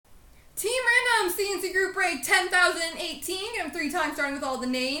C&C group break 10,018. Give them 3 times starting with all the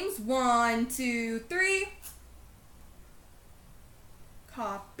names. 1, 2, 3.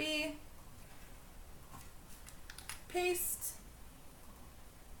 Copy. Paste.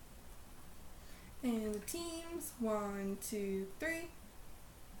 And the teams. 1, 2, 3.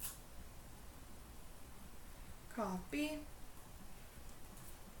 Copy.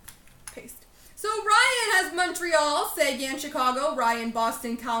 Paste. So Ryan has Montreal, Sagan Chicago, Ryan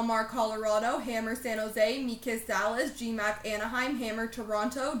Boston, Kalmar Colorado, Hammer San Jose, Mikis Dallas, GMAC Anaheim, Hammer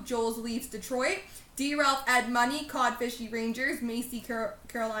Toronto, Joel's Leafs Detroit, D Ralph Ed Money, Codfishy Rangers, Macy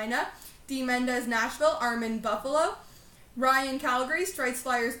Carolina, D Mendez Nashville, Armin Buffalo, Ryan Calgary, Strikes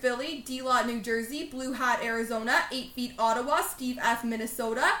Flyers Philly, D Lot New Jersey, Blue Hat Arizona, 8 Feet Ottawa, Steve F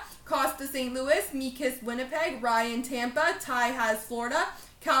Minnesota, Costa St. Louis, Mikis Winnipeg, Ryan Tampa, Ty has Florida,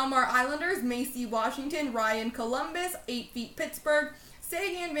 Kalmar Islanders, Macy Washington, Ryan Columbus, 8 Feet Pittsburgh,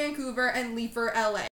 Sagan Vancouver, and Leafer LA.